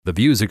The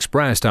views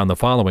expressed on the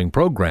following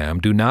program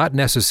do not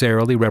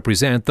necessarily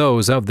represent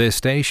those of this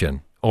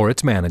station or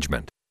its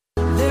management.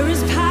 There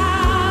is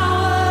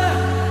power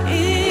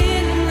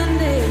in the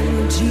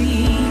name of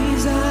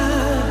Jesus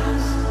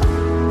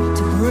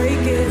to break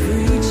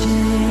every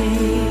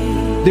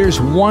chain.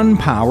 There's one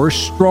power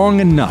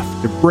strong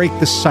enough to break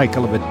the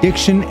cycle of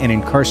addiction and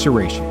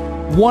incarceration.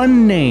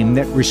 One name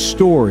that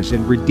restores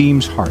and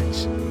redeems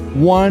hearts.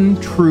 One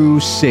true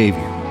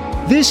Savior.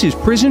 This is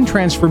Prison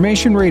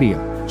Transformation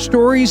Radio.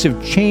 Stories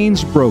of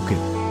chains broken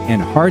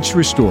and hearts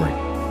restored.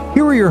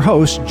 Here are your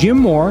hosts, Jim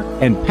Moore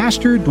and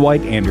Pastor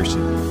Dwight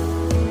Anderson.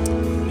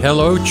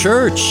 Hello,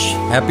 church.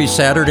 Happy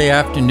Saturday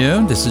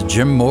afternoon. This is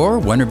Jim Moore,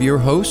 one of your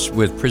hosts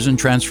with Prison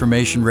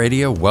Transformation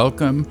Radio.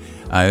 Welcome.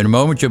 In a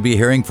moment, you'll be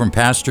hearing from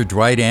Pastor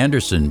Dwight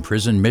Anderson,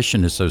 Prison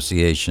Mission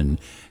Association,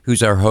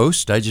 who's our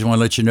host. I just want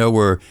to let you know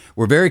we're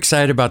very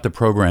excited about the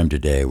program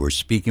today. We're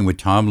speaking with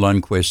Tom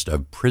Lundquist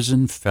of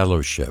Prison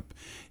Fellowship.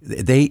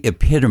 They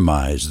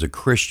epitomize the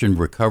Christian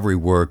recovery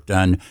work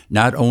done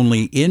not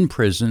only in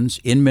prisons,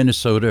 in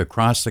Minnesota,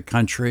 across the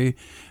country,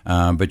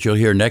 but you'll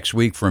hear next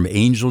week from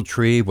Angel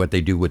Tree, what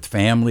they do with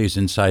families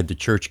inside the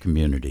church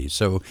community.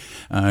 So,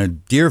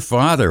 dear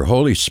Father,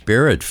 Holy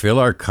Spirit, fill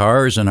our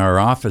cars and our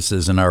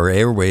offices and our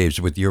airwaves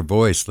with your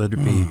voice. Let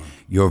it be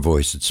your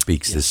voice that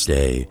speaks this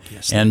day.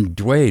 Yes. And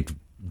Dwight,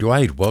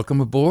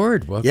 welcome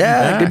aboard. Welcome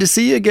back. Good to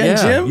see you again,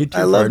 Jim. You too,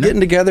 I love partner. getting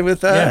together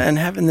with and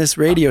having this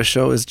radio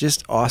show is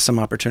just awesome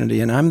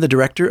opportunity. And I'm the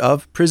director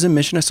of Prison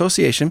Mission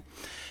Association,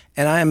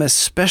 and I am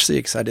especially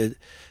excited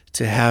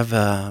to have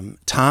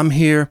Tom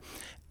here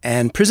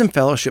and Prison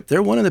Fellowship.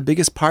 They're one of the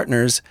biggest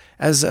partners.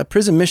 As a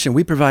Prison Mission,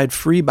 we provide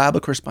free Bible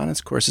correspondence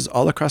courses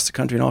all across the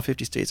country in all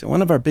 50 states. And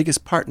one of our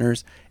biggest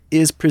partners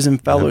is Prison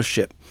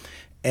Fellowship.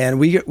 And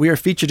we are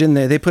featured in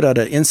there. They put out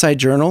an Inside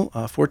Journal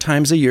 4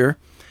 times a year.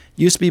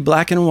 Used to be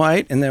black and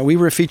white, and then we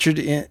were featured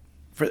in.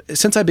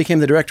 Since I became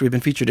the director, we've been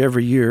featured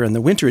every year in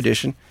the winter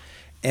edition,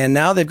 and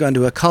now they've gone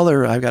to a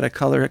color. I've got a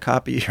color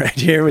copy right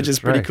here, which is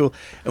pretty cool.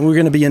 And we're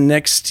going to be in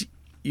next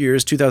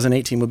year's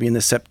 2018. We'll be in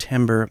the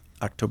September,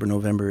 October,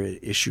 November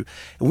issue,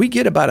 and we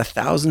get about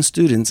 1,000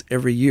 students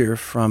every year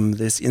from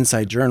this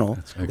Inside Journal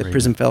that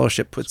Prison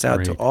Fellowship puts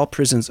out to all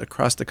prisons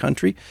across the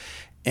country.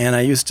 And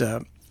I used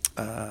to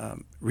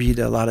read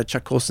a lot of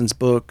Chuck Colson's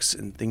books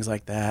and things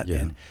like that,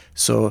 and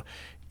so.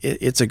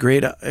 It's a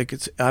great,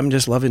 I'm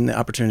just loving the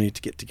opportunity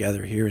to get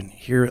together here and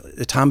hear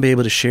Tom be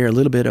able to share a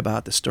little bit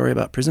about the story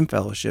about Prison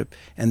Fellowship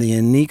and the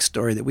unique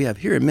story that we have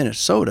here in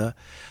Minnesota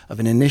of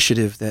an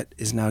initiative that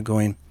is now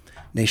going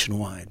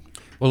nationwide.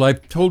 Well,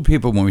 I've told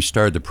people when we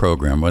started the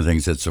program, one of the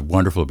things that's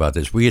wonderful about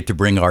this, we get to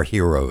bring our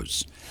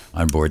heroes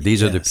on board.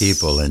 These are the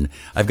people. And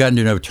I've gotten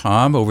to know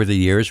Tom over the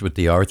years with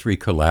the R3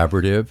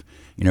 Collaborative.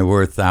 You know,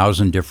 we're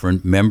 1,000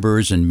 different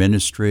members and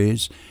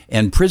ministries.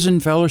 And Prison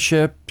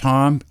Fellowship,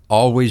 Tom,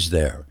 always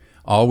there,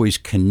 always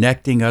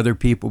connecting other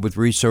people with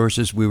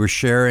resources. We were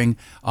sharing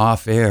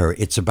off air.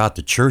 It's about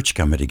the church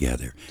coming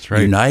together,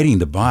 uniting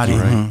the body.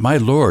 My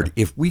Lord,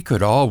 if we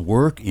could all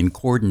work in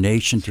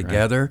coordination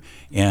together,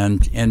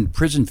 and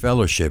Prison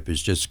Fellowship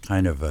is just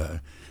kind of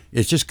a...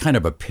 It's just kind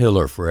of a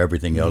pillar for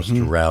everything else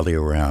to rally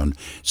around.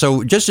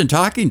 So just in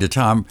talking to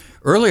Tom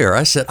earlier,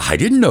 I said, I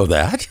didn't know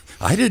that.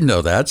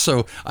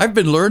 So I've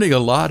been learning a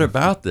lot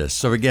about this.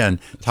 So again,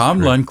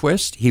 Tom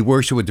Lundquist, he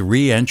works with the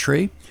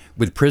reentry,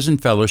 with Prison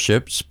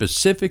Fellowship,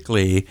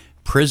 specifically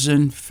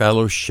Prison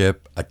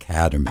Fellowship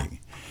Academy.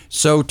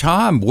 So,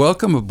 Tom,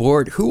 welcome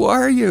aboard. Who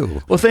are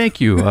you? Well,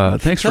 thank you.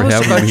 Thanks for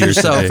having me here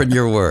today. Tell us about yourself and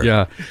your work.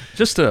 Yeah,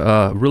 just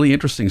a really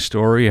interesting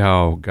story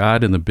how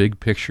God in the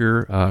big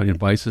picture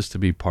invites us to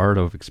be part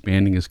of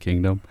expanding His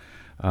kingdom.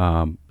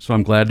 So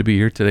I'm glad to be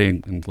here today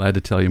and glad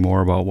to tell you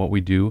more about what we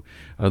do.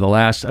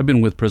 I've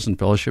been with Prison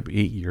Fellowship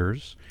 8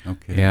 years,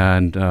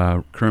 and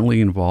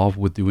currently involved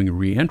with doing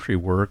reentry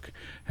work,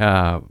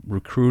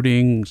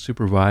 recruiting,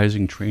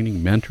 supervising,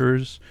 training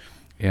mentors,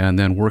 and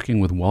then working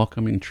with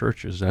welcoming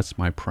churches. That's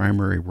my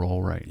primary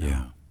role right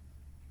now.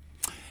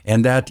 Yeah.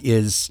 And that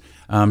is,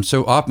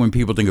 so often when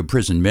people think of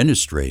prison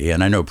ministry,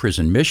 and I know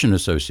Prison Mission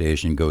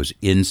Association goes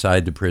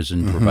inside the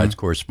prison, provides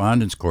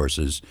correspondence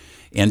courses,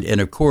 and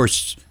of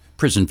course,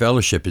 Prison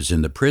Fellowship is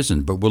in the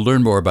prison, but we'll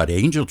learn more about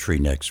Angel Tree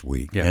next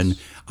week. Yes. And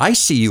I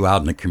see you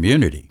out in the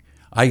community.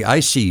 I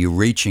see you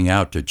reaching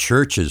out to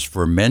churches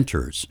for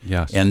mentors.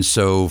 Yes. And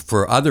so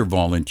for other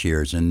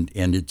volunteers, and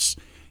it's,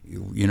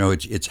 you know,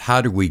 it's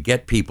how do we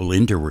get people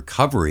into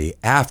recovery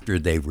after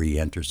they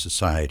re-enter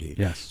society?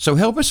 Yes. So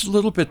help us a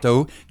little bit,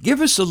 though.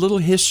 Give us a little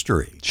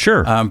history.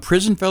 Sure.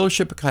 Prison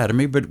Fellowship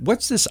Academy, but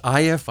what's this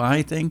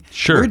IFI thing?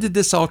 Sure. Where did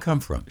this all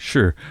come from?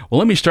 Sure. Well,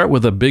 let me start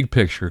with the big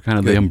picture, kind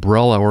of the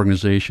umbrella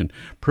organization.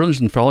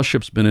 Prison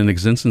Fellowship's been in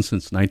existence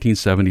since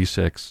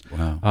 1976.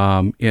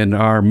 Wow. And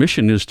our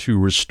mission is to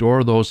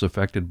restore those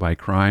affected by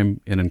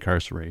crime and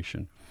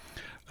incarceration.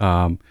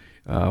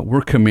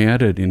 We're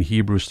commanded in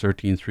Hebrews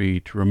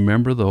 13:3 to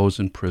remember those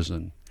in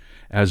prison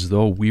as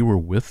though we were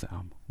with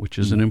them, which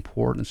is an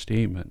important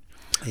statement.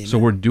 Amen. So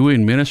we're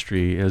doing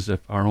ministry as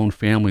if our own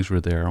families were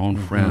there, our own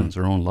friends,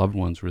 our own loved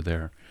ones were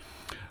there.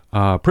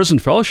 Prison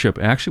Fellowship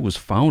actually was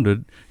founded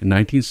in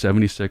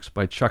 1976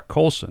 by Chuck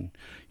Colson.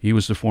 He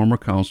was the former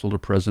counsel to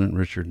President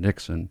Richard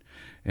Nixon,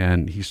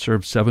 and he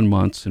served 7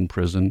 months in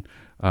prison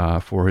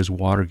for his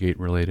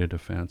Watergate-related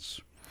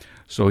offense.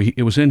 So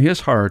it was in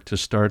his heart to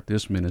start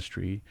this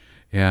ministry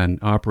and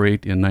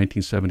operate in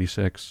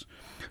 1976.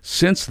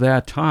 Since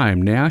that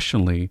time,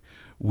 nationally,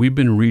 we've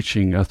been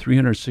reaching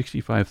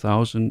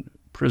 365,000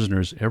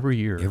 prisoners every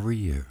year. Every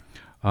year.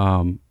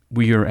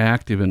 We are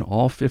active in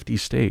all 50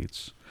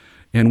 states,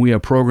 and we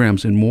have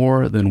programs in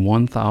more than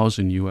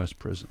 1,000 U.S.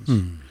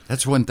 prisons.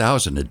 That's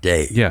 1,000 a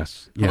day.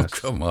 Yes. Oh,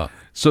 come on.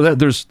 So that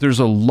there's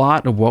a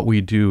lot of what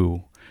we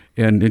do.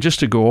 And just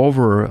to go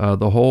over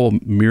the whole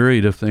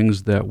myriad of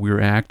things that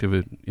we're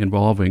active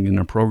involving in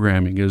our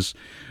programming is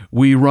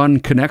we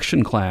run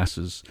connection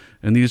classes,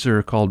 and these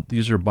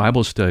are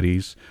Bible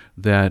studies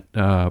that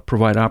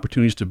provide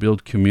opportunities to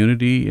build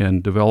community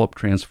and develop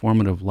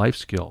transformative life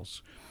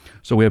skills.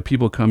 So we have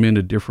people come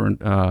into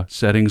different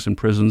settings in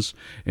prisons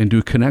and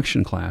do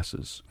connection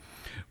classes.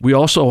 We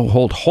also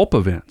hold hope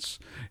events,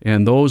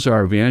 and those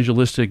are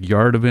evangelistic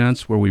yard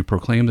events where we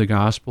proclaim the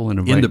gospel and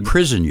invite In the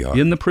prison yard?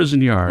 In the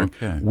prison yard,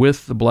 Okay.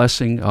 with the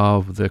blessing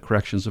of the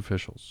corrections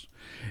officials.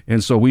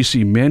 And so we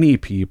see many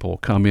people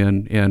come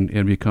in and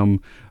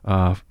come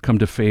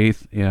to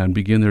faith and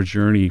begin their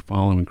journey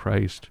following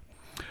Christ.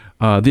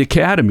 The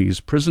academies,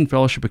 prison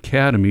fellowship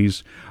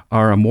academies,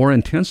 are a more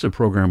intensive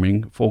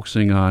programming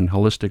focusing on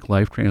holistic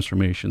life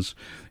transformations,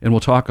 and we'll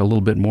talk a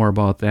little bit more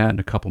about that in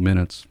a couple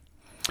minutes.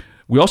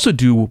 We also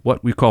do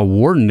what we call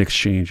warden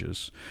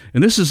exchanges,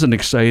 and this is an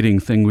exciting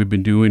thing we've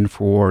been doing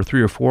for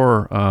 3 or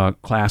 4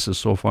 classes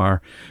so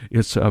far.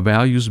 It's a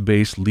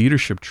values-based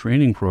leadership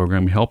training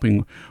program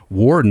helping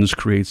wardens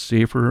create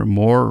safer,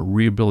 more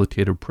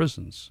rehabilitative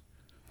prisons.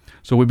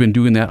 So we've been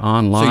doing that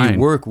online. So you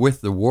work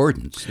with the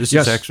wardens. This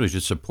Yes. is actually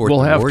to support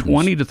We'll the have wardens.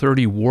 20 to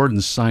 30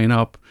 wardens sign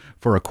up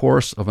for an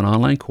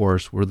online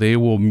course where they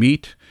will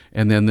meet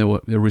and then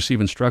they'll receive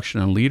instruction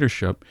on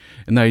leadership.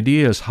 And the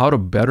idea is how to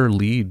better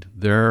lead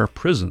their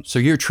prisons. So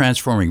you're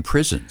transforming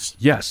prisons.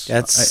 Yes.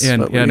 That's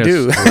and, what we and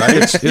do.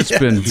 It's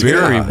been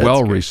very Yeah, that's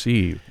well good.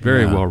 received.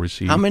 Very well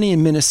received. How many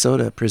in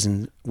Minnesota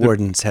prison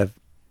wardens have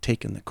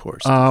taken the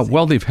course?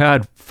 Well, they've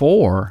had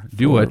 4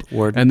 do 4 it,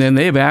 wardens. and then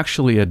they've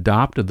actually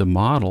adopted the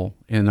model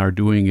and are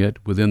doing it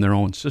within their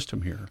own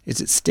system here.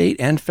 Is it state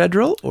and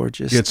federal or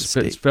just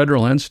state? It's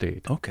federal and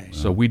state. Okay.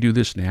 So we do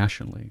this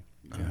nationally.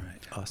 All right.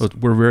 Awesome. So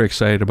we're very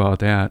excited about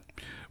that.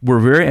 We're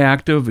very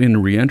active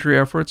in reentry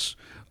efforts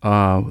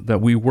that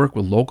we work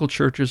with local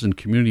churches and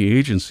community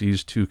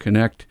agencies to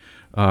connect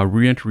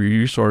reentry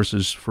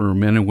resources for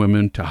men and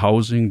women to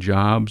housing,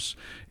 jobs,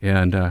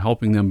 and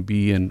helping them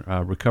be in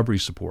recovery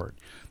support.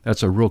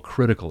 That's a real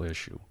critical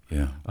issue.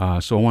 Yeah.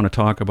 So I want to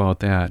talk about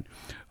that.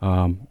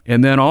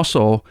 And then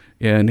also,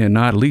 and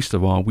not least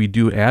of all, we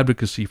do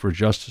advocacy for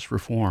justice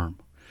reform.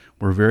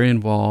 We're very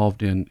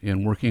involved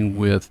in working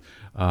with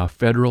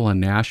federal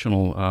and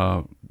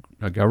national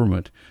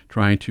government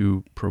trying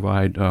to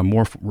provide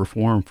more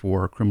reform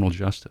for criminal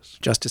justice.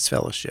 Justice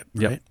Fellowship,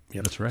 Yep. right?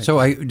 Yep. That's right. So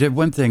I did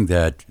one thing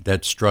that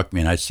struck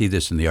me, and I see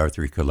this in the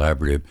R3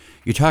 Collaborative.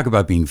 You talk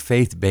about being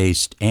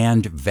faith-based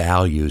and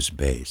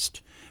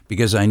values-based,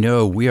 because I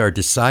know we are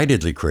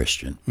decidedly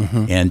Christian,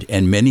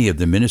 and many of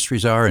the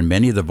ministries are, and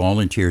many of the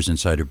volunteers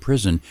inside of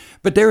prison.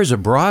 But there is a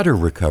broader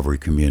recovery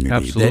community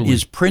that Absolutely.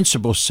 is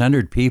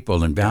principle-centered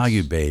people and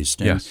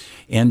value-based. And,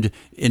 Yes.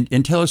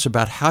 and tell us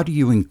about how do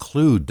you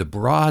include the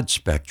broad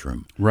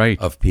spectrum Right.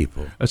 of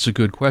people? That's a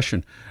good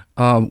question.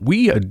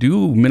 We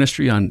do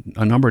ministry on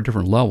a number of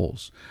different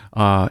levels.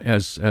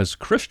 As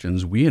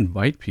Christians, we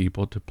invite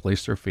people to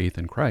place their faith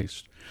in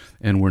Christ,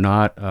 and we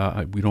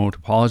don't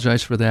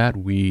apologize for that.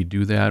 We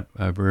do that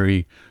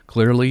very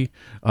clearly.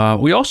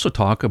 We also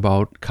talk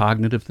about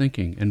cognitive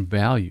thinking and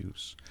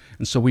values,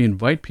 and so we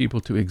invite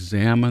people to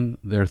examine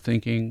their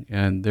thinking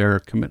and their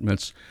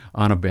commitments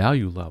on a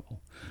value level.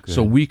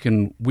 So we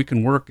can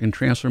work in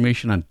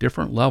transformation on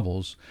different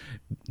levels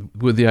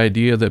with the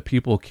idea that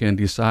people can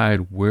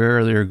decide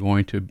where they're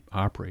going to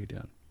operate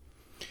in.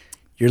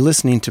 You're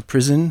listening to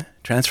Prison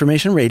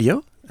Transformation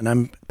Radio, and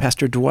I'm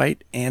Pastor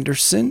Dwight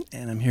Anderson,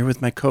 and I'm here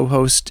with my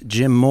co-host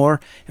Jim Moore,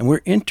 and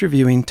we're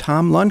interviewing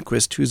Tom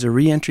Lundquist, who's a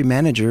reentry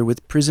manager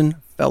with Prison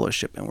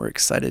Fellowship, and we're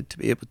excited to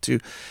be able to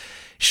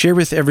share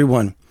with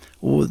everyone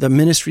the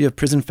ministry of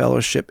Prison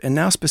Fellowship. And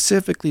now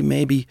specifically,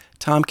 maybe,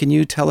 Tom, can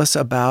you tell us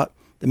about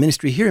the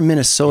ministry here in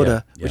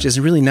Minnesota, Yeah. which has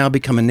really now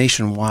become a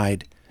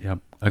nationwide? Yep,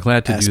 I'm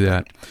glad to do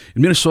that.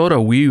 In Minnesota,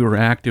 we are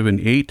active in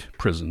 8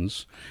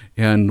 prisons,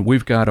 and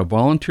we've got a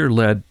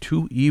volunteer-led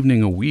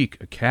 2-evening-a-week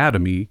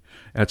academy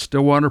at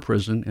Stillwater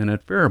Prison and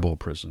at Faribault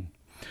Prison.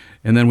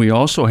 And then we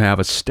also have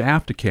a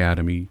staffed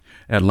academy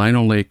at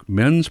Lino Lake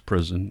Men's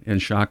Prison and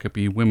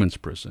Shakopee Women's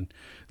Prison.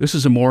 This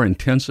is a more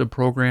intensive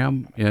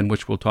program, in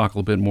which we'll talk a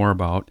little bit more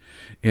about.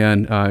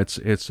 And it's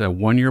a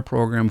 1-year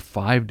program,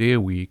 5-day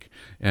a week,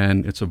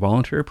 and it's a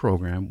voluntary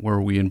program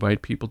where we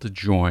invite people to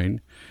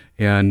join,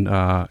 and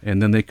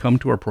then they come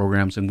to our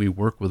programs and we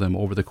work with them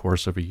over the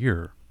course of a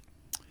year.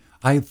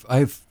 I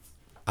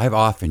I've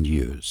often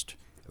used,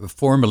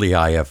 formerly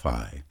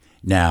IFI,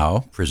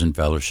 now Prison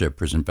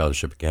Fellowship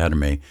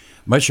Academy.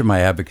 Much of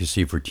my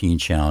advocacy for Teen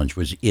Challenge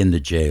was in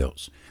the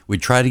jails. We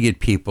try to get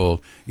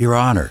people, Your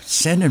Honor,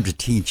 send them to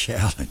Teen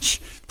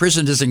Challenge.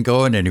 Prison isn't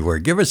going anywhere.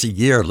 Give us a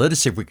year. Let us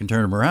see if we can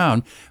turn them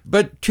around.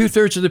 But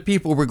 2/3 of the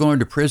people were going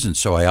to prison.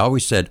 So I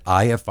always said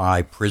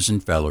IFI, Prison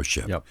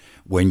Fellowship. Yep.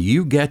 When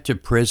you get to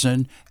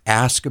prison,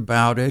 ask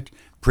about it.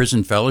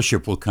 Prison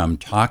Fellowship will come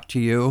talk to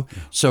you.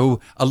 So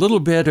a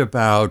little bit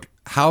about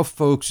how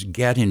folks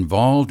get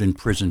involved in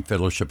Prison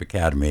Fellowship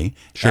Academy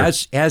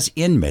as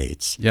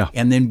inmates. Yeah.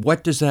 And then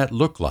what does that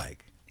look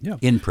like Yeah.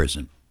 in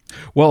prison?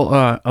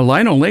 Well,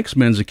 Lino Lakes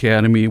Men's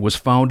Academy was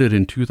founded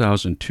in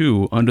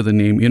 2002 under the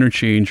name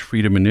Interchange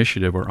Freedom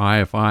Initiative, or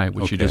IFI,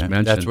 which you just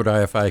mentioned. That's what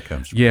IFI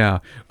comes from. Yeah.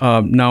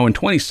 Now, in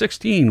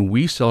 2016,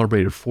 we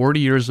celebrated 40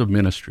 years of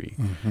ministry,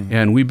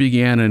 and we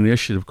began an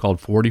initiative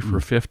called 40 for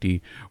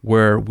 50,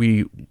 where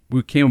we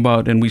came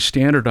about and we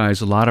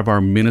standardized a lot of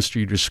our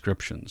ministry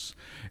descriptions.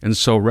 And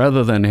so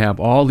rather than have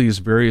all these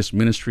various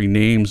ministry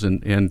names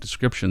and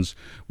descriptions,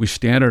 we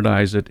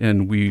standardized it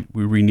and we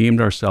renamed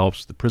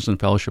ourselves the Prison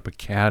Fellowship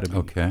Academy.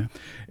 Okay.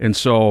 And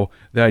so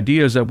the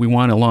idea is that we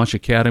want to launch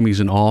academies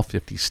in all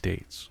 50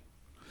 states.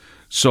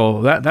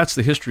 So that's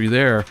the history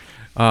there.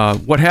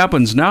 What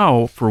happens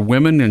now for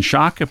women in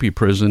Shakopee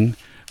Prison,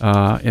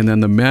 and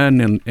then the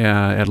men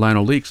at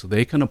Lino Lakes,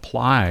 they can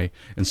apply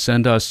and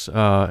send us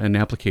an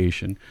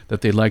application that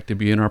they'd like to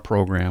be in our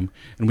program,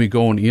 and we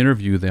go and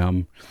interview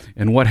them.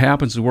 And what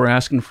happens is we're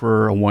asking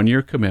for a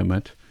 1-year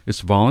commitment.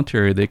 It's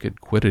voluntary. They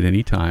could quit at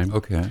any time.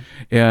 Okay.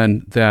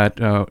 And that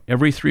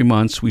every 3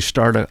 months we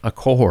start a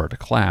cohort, a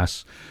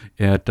class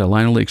at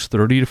Lino Lakes,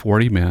 30 to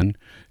 40 men.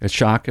 At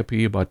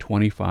Shakopee, about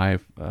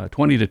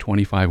 20 to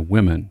 25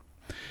 women.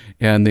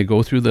 And they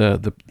go through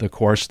the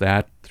course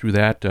through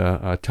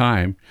that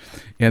time,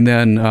 and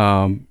then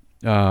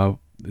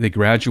they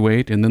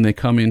graduate, and then they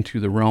come into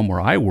the realm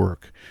where I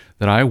work.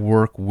 That I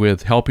work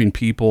with helping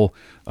people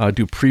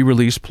do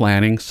pre-release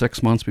planning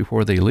 6 months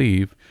before they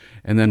leave,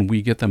 and then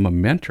we get them a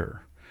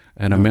mentor.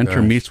 And a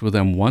mentor meets with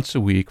them once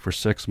a week for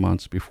 6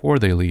 months before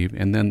they leave,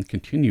 and then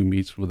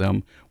meets with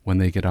them when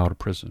they get out of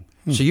prison.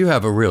 So you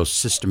have a real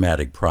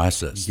systematic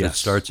process that Yes.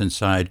 starts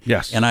inside.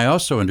 Yes. And I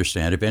also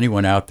understand if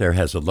anyone out there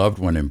has a loved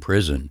one in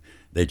prison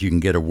that you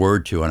can get a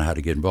word to on how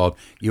to get involved,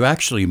 you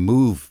actually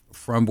move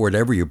from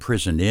whatever you're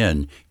prisoned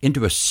in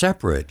into a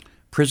separate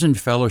prison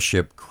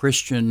fellowship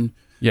Christian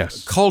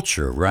Yes.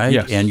 culture, right?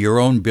 Yes. And your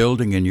own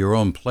building and your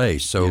own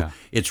place. So Yeah.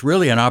 it's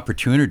really an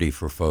opportunity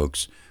for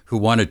folks who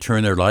want to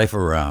turn their life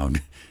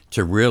around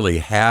to really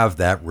have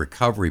that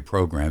recovery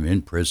program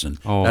in prison.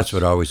 Oh, That's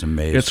what always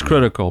amazes me. It's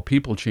critical.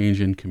 People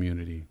change in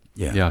community.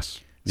 Yeah.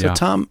 Yes. So, Yeah.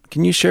 Tom,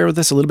 can you share with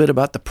us a little bit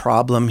about the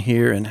problem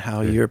here and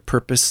how your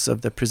purpose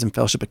of the Prison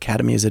Fellowship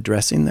Academy is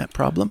addressing that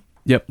problem?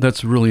 Yep,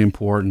 that's really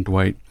important,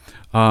 Dwight.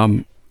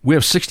 We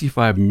have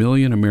 65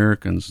 million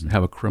Americans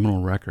have a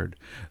criminal record.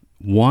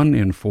 1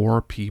 in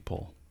 4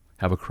 people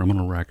have a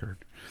criminal record.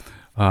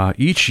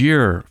 Each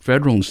year,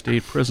 federal and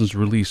state prisons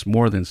release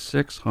more than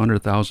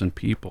 600,000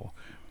 people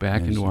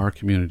back into our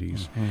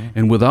communities.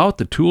 And without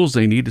the tools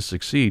they need to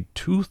succeed,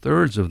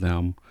 2/3 of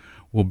them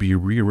will be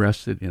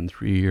rearrested in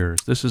 3 years.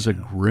 This is a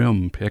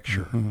grim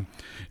picture. In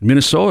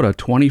Minnesota,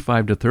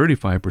 25 to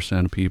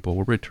 35% of people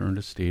will return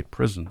to state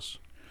prisons.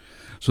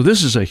 So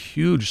this is a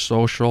huge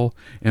social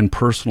and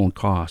personal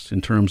cost in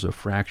terms of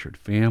fractured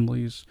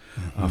families,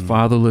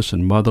 fatherless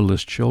and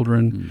motherless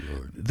children.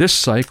 This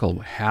cycle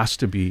has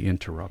to be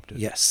interrupted.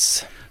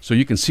 Yes. So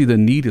you can see the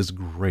need is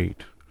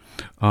great.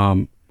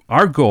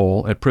 Our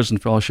goal at Prison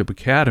Fellowship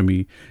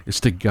Academy is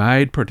to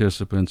guide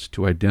participants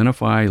to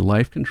identify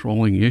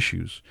life-controlling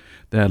issues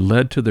that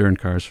led to their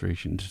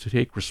incarceration, to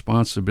take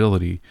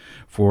responsibility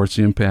for its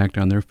impact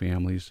on their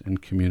families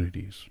and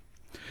communities.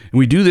 And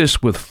we do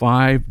this with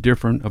 5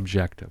 different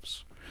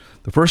objectives.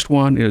 The first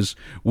one is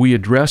we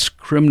address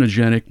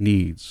criminogenic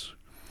needs.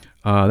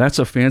 That's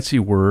a fancy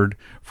word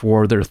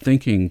for their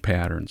thinking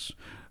patterns.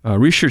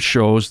 Research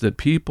shows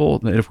that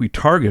if we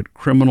target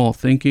criminal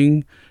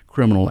thinking,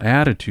 criminal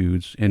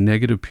attitudes, and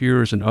negative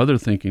peers and other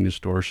thinking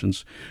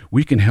distortions,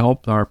 we can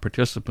help our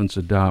participants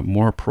adopt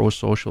more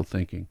pro-social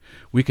thinking.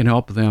 We can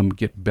help them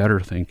get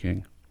better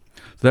thinking.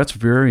 So that's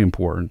very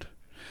important.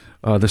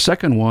 The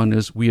second one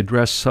is we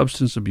address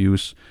substance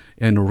abuse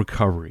and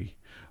recovery.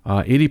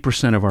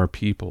 80% of our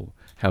people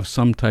have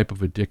some type of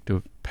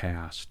addictive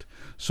past.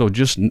 So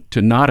just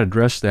to not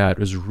address that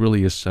is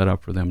really a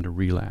setup for them to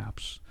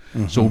relapse.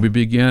 So we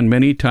begin,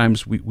 many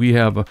times we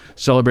have a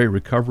Celebrate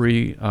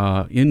Recovery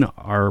in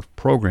our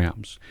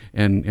programs.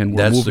 And we're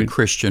That's moving. the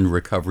Christian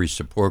Recovery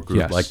Support Group,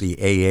 Yes. like the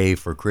AA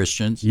for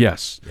Christians?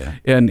 Yes. Yeah.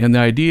 And the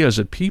idea is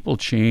that people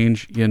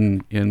change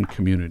in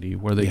community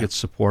where they get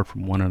support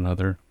from one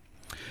another.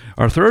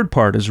 Our third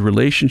part is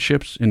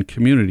relationships in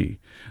community,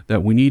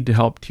 that we need to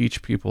help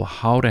teach people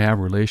how to have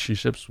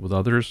relationships with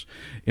others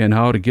and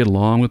how to get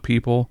along with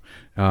people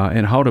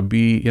and how to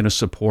be in a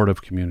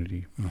supportive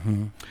community.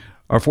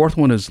 Our fourth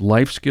one is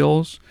life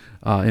skills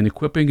and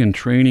equipping and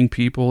training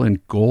people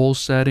in goal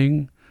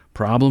setting,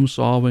 problem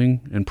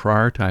solving, and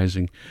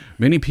prioritizing.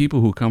 Many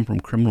people who come from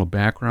criminal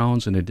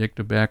backgrounds and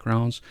addictive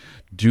backgrounds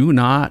do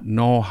not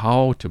know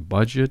how to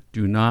budget,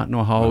 do not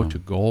know how to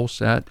goal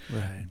set,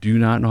 do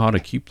not know how to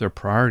keep their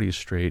priorities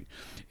straight.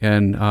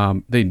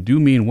 And they do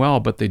mean well,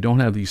 but they don't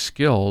have these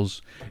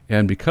skills,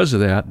 and because of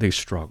that, they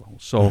struggle.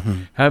 So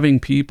having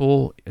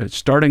people,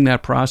 starting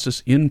that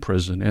process in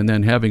prison, and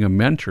then having a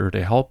mentor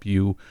to help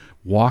you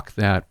walk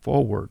that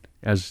forward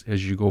as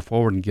you go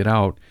forward and get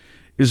out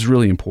is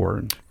really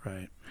important.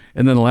 Right.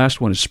 And then the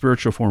last one is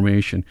spiritual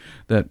formation,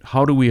 that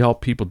how do we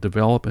help people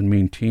develop and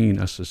maintain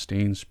a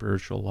sustained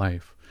spiritual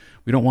life?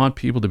 We don't want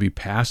people to be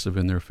passive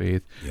in their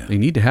faith. Yeah. They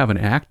need to have an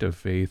active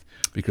faith,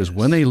 because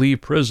when they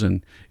leave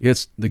prison,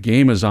 the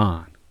game is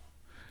on.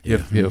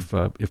 Yeah.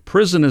 If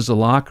prison is the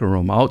locker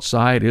room,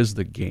 outside is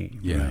the game.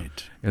 Yeah.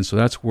 Right. And so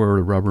that's where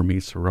the rubber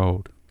meets the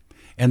road.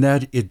 And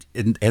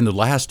and the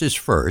last is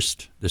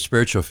first, the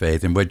spiritual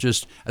faith. And I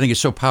think is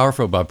so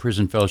powerful about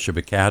Prison Fellowship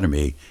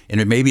Academy,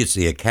 and maybe it's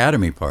the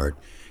academy part,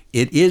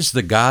 it is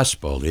the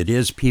gospel. It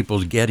is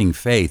people getting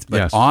faith. But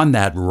Yes. on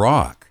that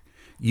rock,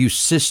 you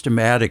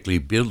systematically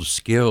build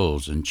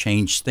skills and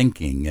change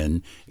thinking,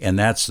 and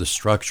that's the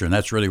structure, and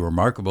that's really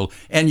remarkable.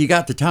 And you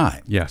got the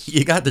time. Yes.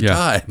 You got the Yeah.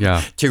 time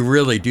Yeah. to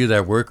really do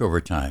that work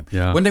over time.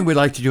 Yeah. One thing we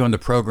like to do on the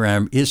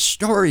program is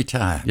story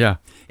time. Yeah.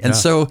 And Yeah.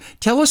 so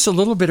tell us a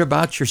little bit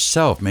about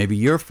yourself, maybe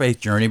your faith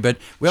journey, but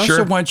we also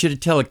Sure. want you to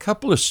tell a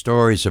couple of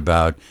stories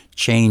about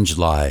changed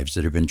lives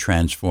that have been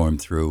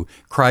transformed through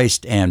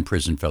Christ and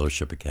Prison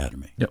Fellowship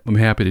Academy. Yep, I'm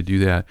happy to do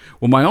that.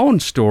 Well, my own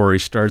story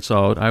starts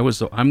out. I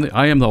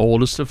am the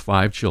oldest of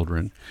 5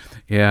 children,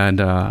 and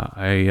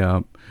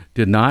I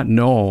did not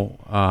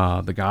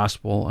know the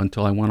gospel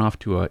until I went off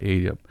to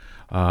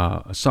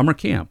a summer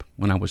camp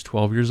when I was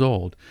 12 years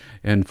old,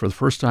 and for the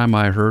first time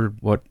I heard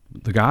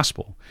the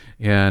gospel,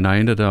 and I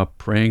ended up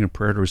praying a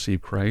prayer to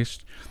receive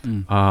Christ.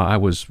 I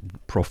was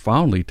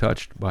profoundly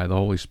touched by the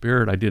Holy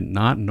Spirit. I did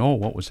not know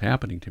what was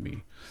happening to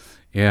me.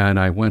 And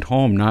I went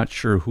home not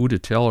sure who to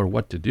tell or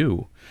what to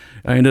do.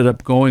 I ended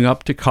up going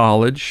up to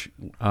college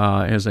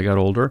as I got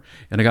older,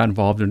 and I got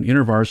involved in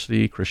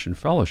InterVarsity Christian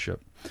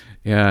Fellowship.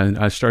 And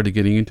I started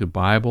getting into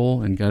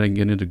Bible and getting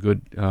into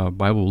good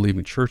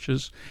Bible-believing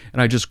churches,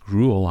 and I just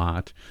grew a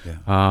lot.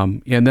 Yeah.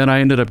 And then I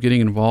ended up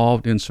getting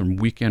involved in some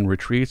weekend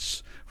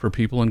retreats for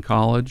people in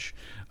college,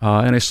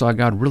 and I saw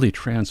God really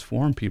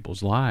transform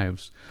people's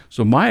lives.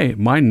 So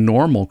my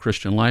normal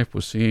Christian life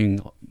was seeing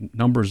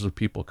numbers of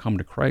people come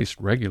to Christ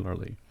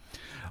regularly.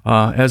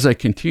 As I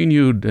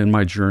continued in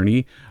my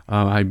journey,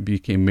 I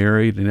became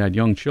married and had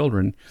young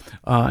children,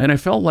 and I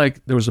felt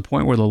like there was a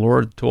point where the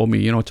Lord told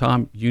me,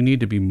 Tom, you need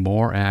to be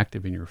more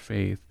active in your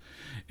faith.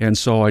 And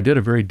so I did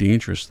a very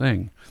dangerous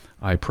thing.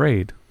 I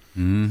prayed,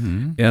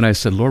 and I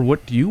said, Lord,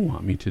 what do you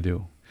want me to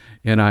do?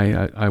 And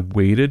I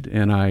waited,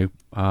 and I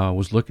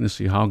was looking to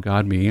see how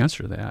God may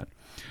answer that.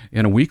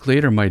 And a week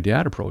later, my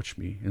dad approached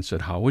me and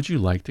said, how would you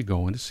like to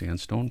go into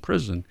Sandstone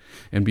Prison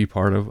and be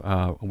part of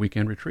a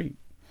weekend retreat?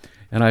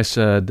 And I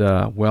said,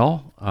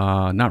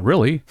 not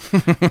really.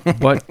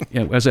 But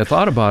as I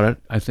thought about it,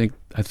 I think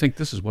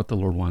this is what the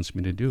Lord wants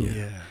me to do.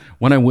 Yeah.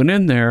 When I went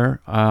in there,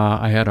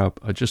 I had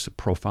just a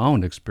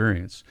profound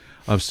experience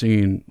of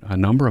seeing a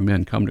number of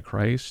men come to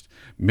Christ,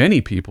 many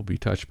people be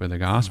touched by the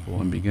gospel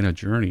and begin a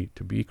journey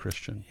to be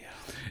Christian. Yeah.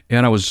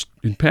 And I was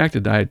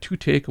impacted. I had 2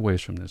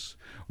 takeaways from this.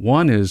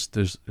 One is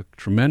there's a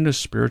tremendous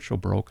spiritual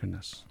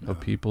brokenness of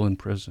people in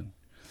prison.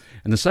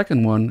 And the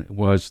second one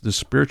was the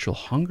spiritual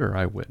hunger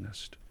I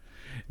witnessed.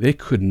 They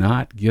could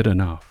not get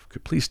enough.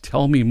 Please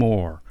tell me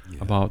more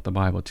about the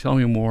Bible. Tell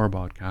me more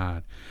about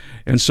God.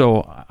 And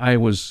so I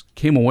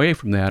came away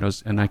from that,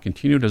 and I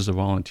continued as a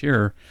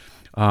volunteer.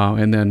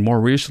 And then more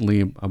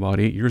recently, about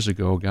 8 years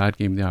ago, God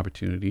gave me the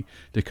opportunity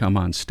to come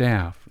on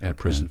staff at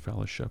Prison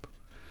Fellowship.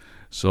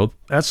 So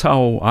that's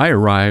how I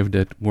arrived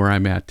at where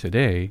I'm at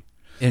today.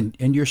 And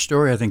your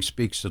story, I think,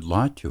 speaks a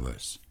lot to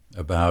us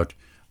about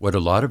what a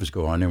lot of us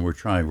go on, and we're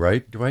trying,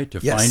 right, Dwight, to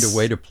find a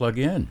way to plug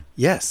in.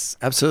 Yes,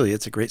 absolutely.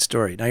 It's a great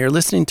story. Now, you're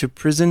listening to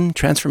Prison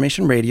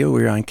Transformation Radio.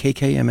 We're on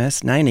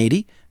KKMS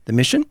 980, The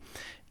Mission.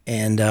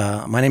 And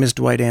my name is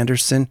Dwight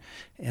Anderson,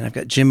 and I've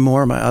got Jim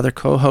Moore, my other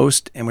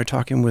co-host, and we're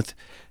talking with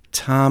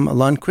Tom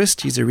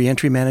Lundquist. He's a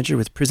reentry manager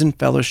with Prison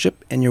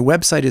Fellowship, and your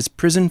website is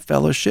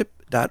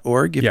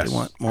prisonfellowship.org if you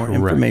want more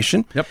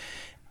information. Yep.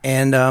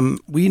 And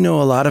we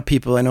know a lot of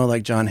people, I know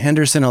like John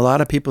Henderson, a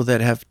lot of people that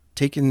have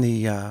taken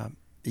the,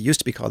 it used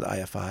to be called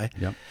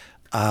IFI,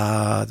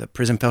 the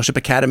Prison Fellowship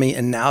Academy,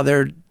 and now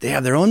they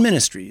have their own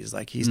ministries,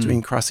 like he's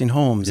doing Crossing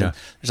Homes. Yeah. And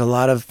there's a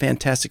lot of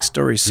fantastic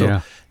stories.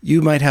 So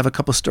you might have a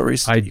couple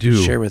stories you can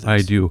share with us.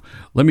 I do.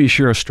 Let me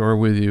share a story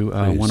with you.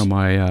 One of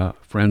my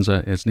friends,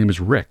 his name is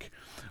Rick.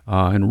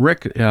 And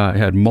Rick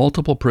had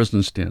multiple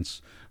prison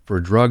stints for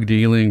drug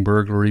dealing,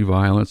 burglary,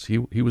 violence.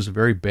 He was a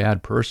very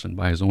bad person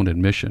by his own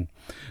admission.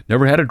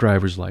 Never had a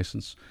driver's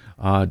license.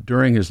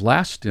 During his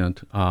last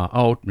stint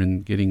out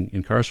and getting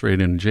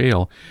incarcerated in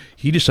jail,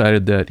 he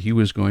decided that he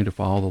was going to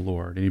follow the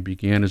Lord, and he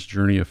began his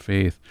journey of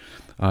faith.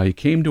 He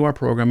came to our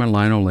program in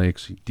Lino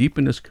Lakes. He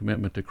deepened his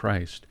commitment to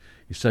Christ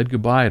He said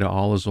goodbye to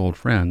all his old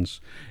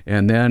friends,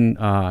 and then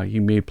he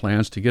made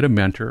plans to get a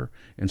mentor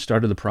and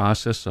started the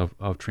process of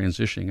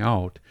transitioning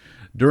out.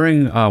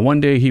 During one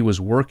day, he was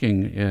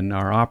working in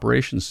our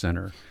operations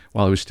center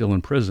while he was still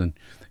in prison,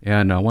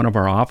 and one of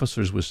our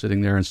officers was sitting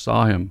there and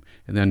saw him,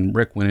 and then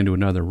Rick went into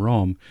another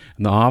room,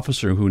 and the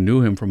officer who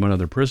knew him from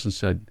another prison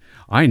said,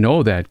 "I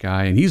know that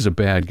guy, and he's a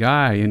bad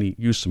guy," and he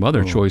used some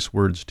other choice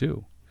words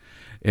too.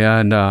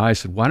 And I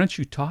said, "Why don't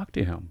you talk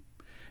to him?"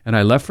 And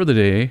I left for the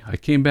day. I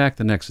came back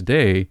the next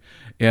day,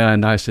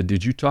 and I said,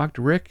 "Did you talk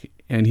to Rick?"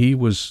 And he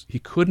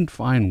couldn't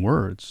find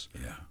words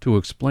to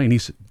explain. He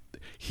said,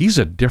 "He's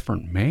a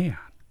different man."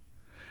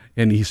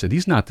 And he said,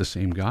 "He's not the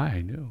same guy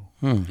I knew."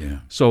 Yeah.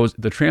 So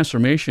the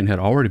transformation had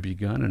already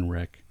begun in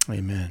Rick.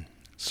 Amen.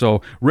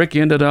 So Rick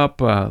ended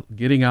up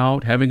getting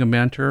out, having a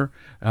mentor,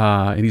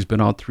 and he's been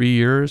out 3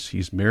 years.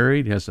 He's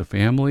married, has a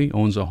family,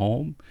 owns a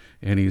home,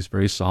 and he's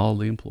very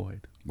solidly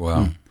employed.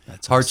 Wow.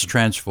 That's Heart's awesome.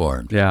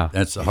 transformed. Yeah.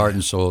 That's the heart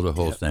and soul of the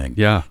whole thing.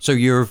 Yeah. So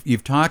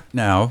you've talked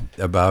now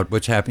about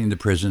what's happening in the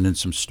prison and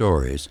some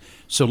stories.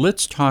 So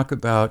let's talk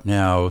about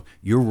now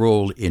your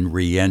role in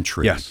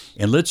reentry. Yes.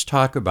 And let's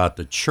talk about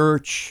the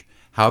church,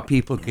 how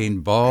people get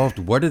involved.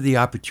 What are the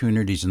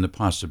opportunities and the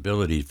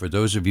possibilities for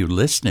those of you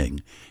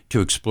listening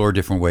to explore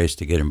different ways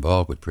to get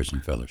involved with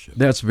Prison Fellowship?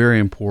 That's very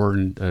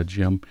important,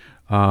 Jim.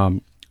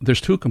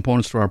 There's two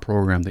components to our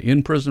program, the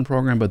in-prison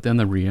program, but then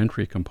the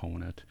reentry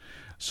component.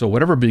 So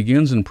whatever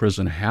begins in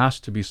prison has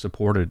to be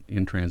supported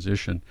in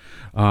transition.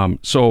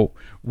 So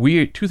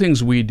two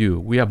things we do.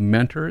 We have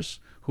mentors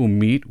who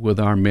meet with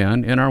our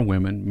men and our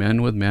women,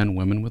 men with men,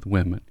 women with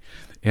women.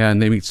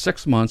 And they meet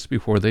 6 months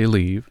before they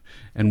leave,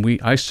 and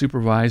I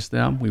supervise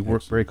them. We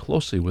work very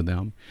closely with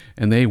them,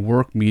 and they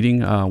work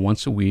meeting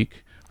once a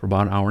week for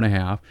about an hour and a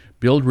half,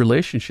 build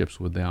relationships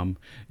with them,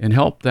 and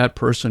help that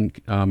person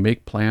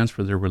make plans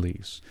for their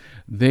release.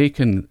 They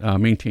can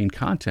maintain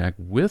contact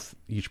with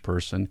each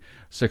person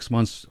 6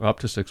 months, up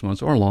to 6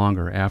 months or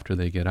longer after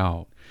they get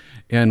out.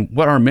 And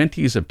what our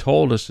mentees have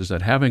told us is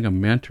that having a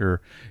mentor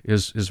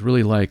is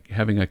really like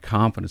having a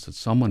confidence that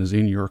someone is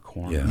in your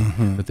corner,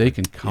 that they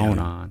can count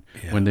on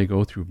when they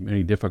go through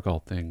many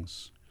difficult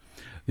things.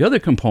 The other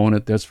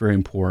component that's very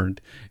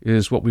important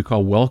is what we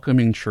call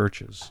welcoming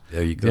churches.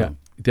 There you go.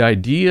 The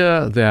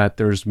idea that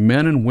there's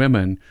men and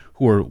women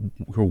who are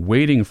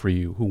waiting for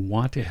you, who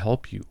want to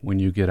help you when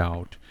you get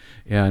out.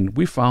 And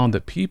we found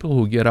that people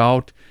who get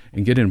out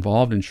and get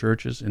involved in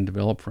churches and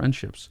develop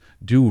friendships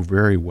do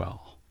very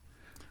well.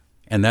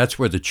 And that's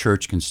where the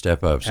church can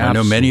step up. So I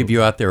know many of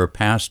you out there are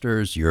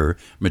pastors, you're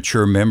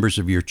mature members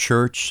of your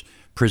church,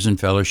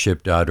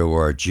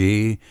 prisonfellowship.org.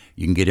 You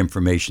can get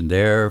information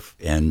there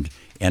and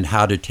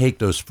how to take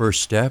those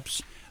first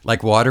steps.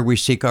 Like water, we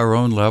seek our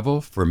own level.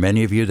 For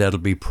many of you, that'll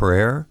be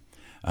prayer.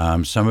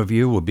 Some of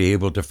you will be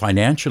able to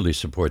financially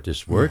support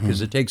this work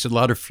because it takes a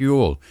lot of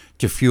fuel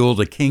to fuel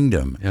the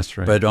kingdom. That's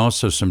right. But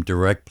also some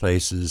direct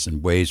places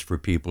and ways for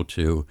people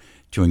to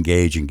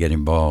engage and get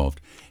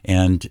involved.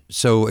 And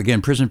so,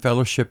 again,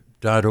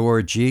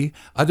 prisonfellowship.org.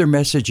 Other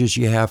messages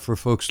you have for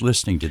folks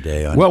listening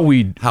today on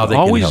how they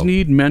always can help.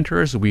 need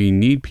mentors. We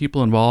need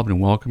people involved in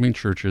welcoming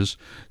churches.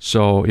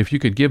 So if you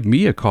could give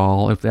me a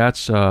call, if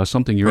that's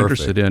something you're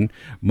interested in,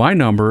 my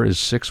number is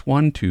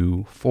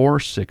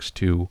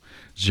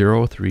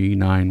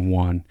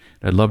 612-462-0391.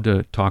 I'd love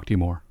to talk to you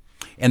more.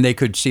 And they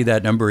could see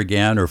that number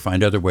again or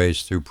find other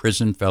ways through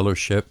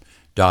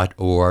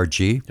prisonfellowship.org.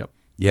 Yep.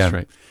 Yeah. That's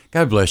right.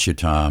 God bless you,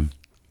 Tom.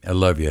 I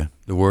love you,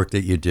 the work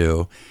that you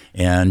do.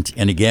 And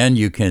again,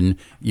 you can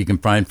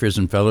find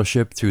Prison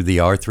Fellowship through the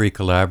R3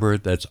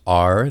 Collaborative. That's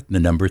R, the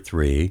number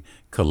 3,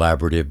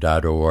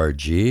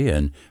 collaborative.org.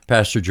 And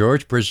Pastor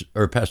Dwight,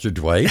 Pastor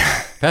Dwight,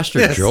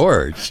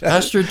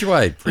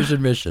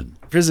 Prison Mission.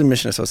 Prison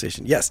Mission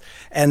Association, yes.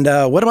 And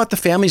what about the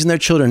families and their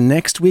children?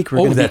 Next week, we're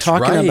going to be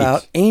talking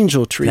about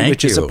Angel Tree,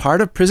 which is a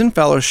part of Prison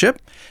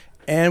Fellowship.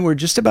 And we're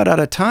just about out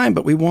of time,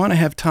 but we want to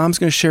have Tom's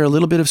going to share a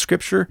little bit of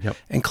scripture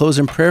and close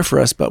in prayer for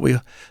us. But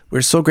we're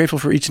so grateful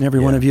for each and every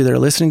one of you that are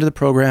listening to the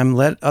program.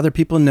 Let other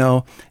people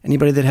know.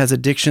 Anybody that has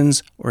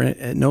addictions or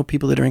know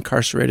people that are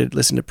incarcerated,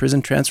 listen to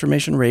Prison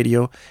Transformation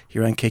Radio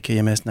here on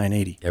KKMS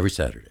 980. Every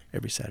Saturday.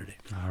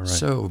 All right.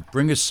 So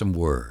bring us some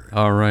word.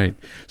 All right.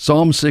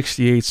 Psalm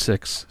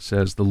 68:6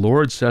 says, "The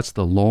Lord sets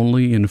the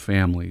lonely in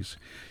families.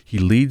 He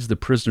leads the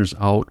prisoners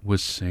out with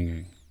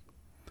singing."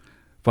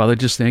 Father,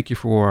 just thank you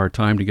for our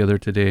time together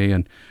today.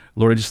 And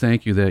Lord, I just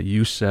thank you that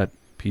you set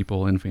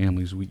people in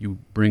families. You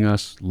bring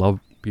us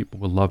people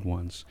with loved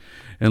ones.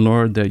 And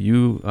Lord, that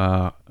you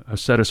have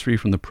set us free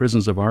from the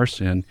prisons of our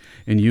sin,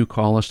 and you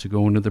call us to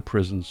go into the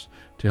prisons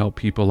to help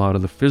people out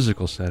of the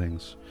physical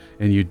settings.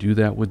 And you do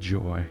that with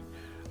joy.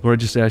 Lord,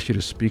 I just ask you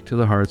to speak to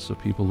the hearts of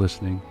people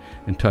listening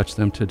and touch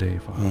them today,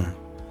 Father.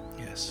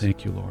 Yes.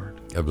 Thank you,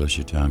 Lord. God bless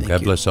you, Tom. Thank God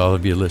you. bless all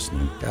of you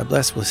listening. God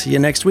bless. We'll see you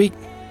next week.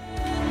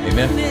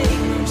 Amen.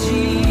 Name of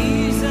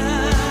Jesus.